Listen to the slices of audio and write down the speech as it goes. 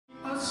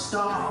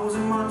star was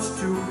much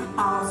to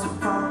our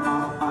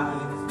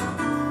surprise.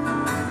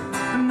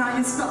 And now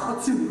you're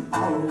starting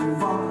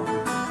over,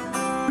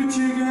 but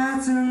you're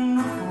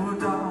getting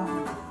older.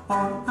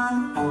 On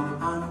and on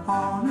and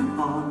on and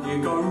on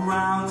you go,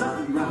 round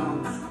and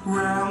round,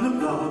 round the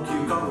block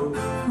you go.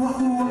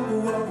 Whoa,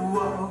 whoa, whoa,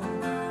 whoa,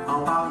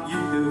 how about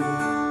you?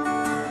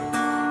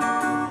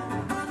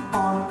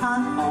 On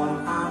and on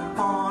and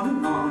on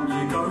and on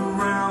you go,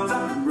 round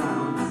and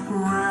round,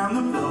 round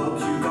the block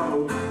you go.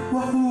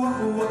 Whoa, whoa,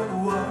 whoa,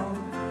 whoa,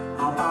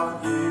 how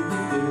about you?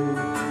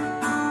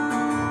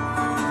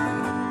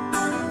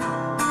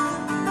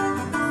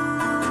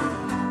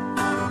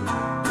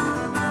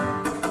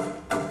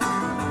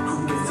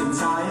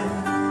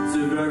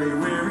 Very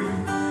weary,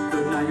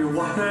 but now you're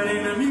walking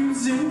in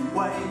amusing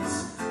ways.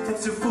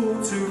 Takes a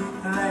fool to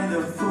play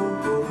the fool.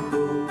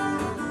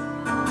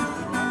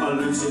 A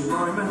lucid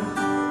moment,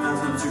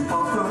 that's not too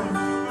often,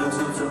 that's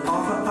not to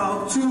offer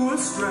out to a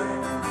stray.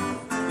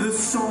 The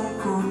song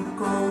could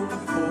go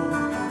for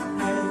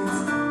days.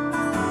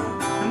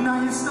 And now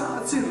you're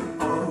starting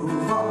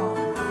over,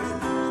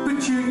 but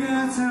you're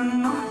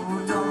getting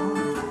older.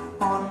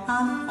 On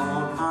and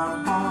on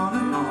and on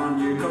and on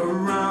you go,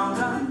 round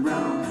and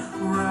round,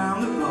 round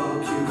the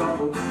block you go.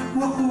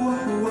 Whoa, whoa,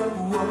 whoa,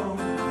 whoa,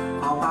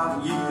 how about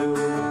you?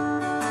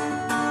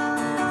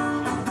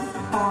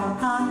 On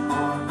and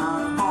on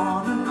and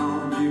on and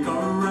on you go,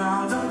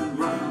 round and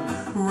round,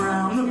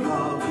 round the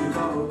block you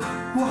go.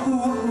 Whoa,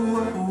 whoa,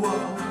 whoa, whoa,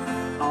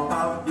 how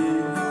about you?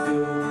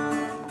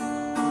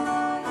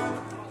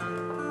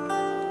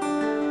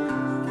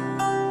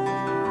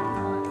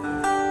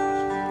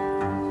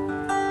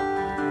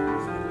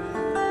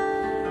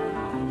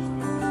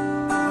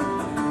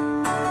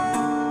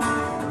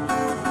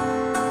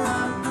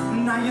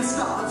 Now you're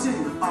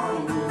starting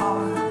over,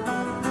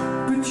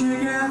 but you're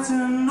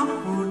getting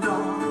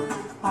older.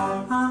 On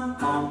and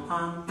on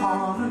and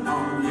on and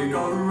on you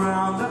go,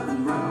 round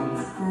and round,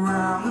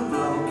 round the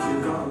block you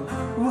go.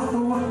 Whoa,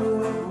 whoa,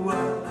 whoa,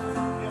 whoa,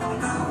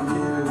 how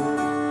you?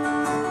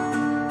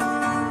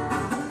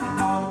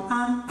 On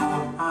and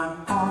on and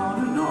on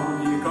and on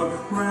you go,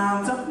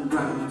 round and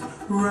round,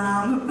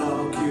 round the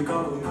block you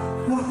go.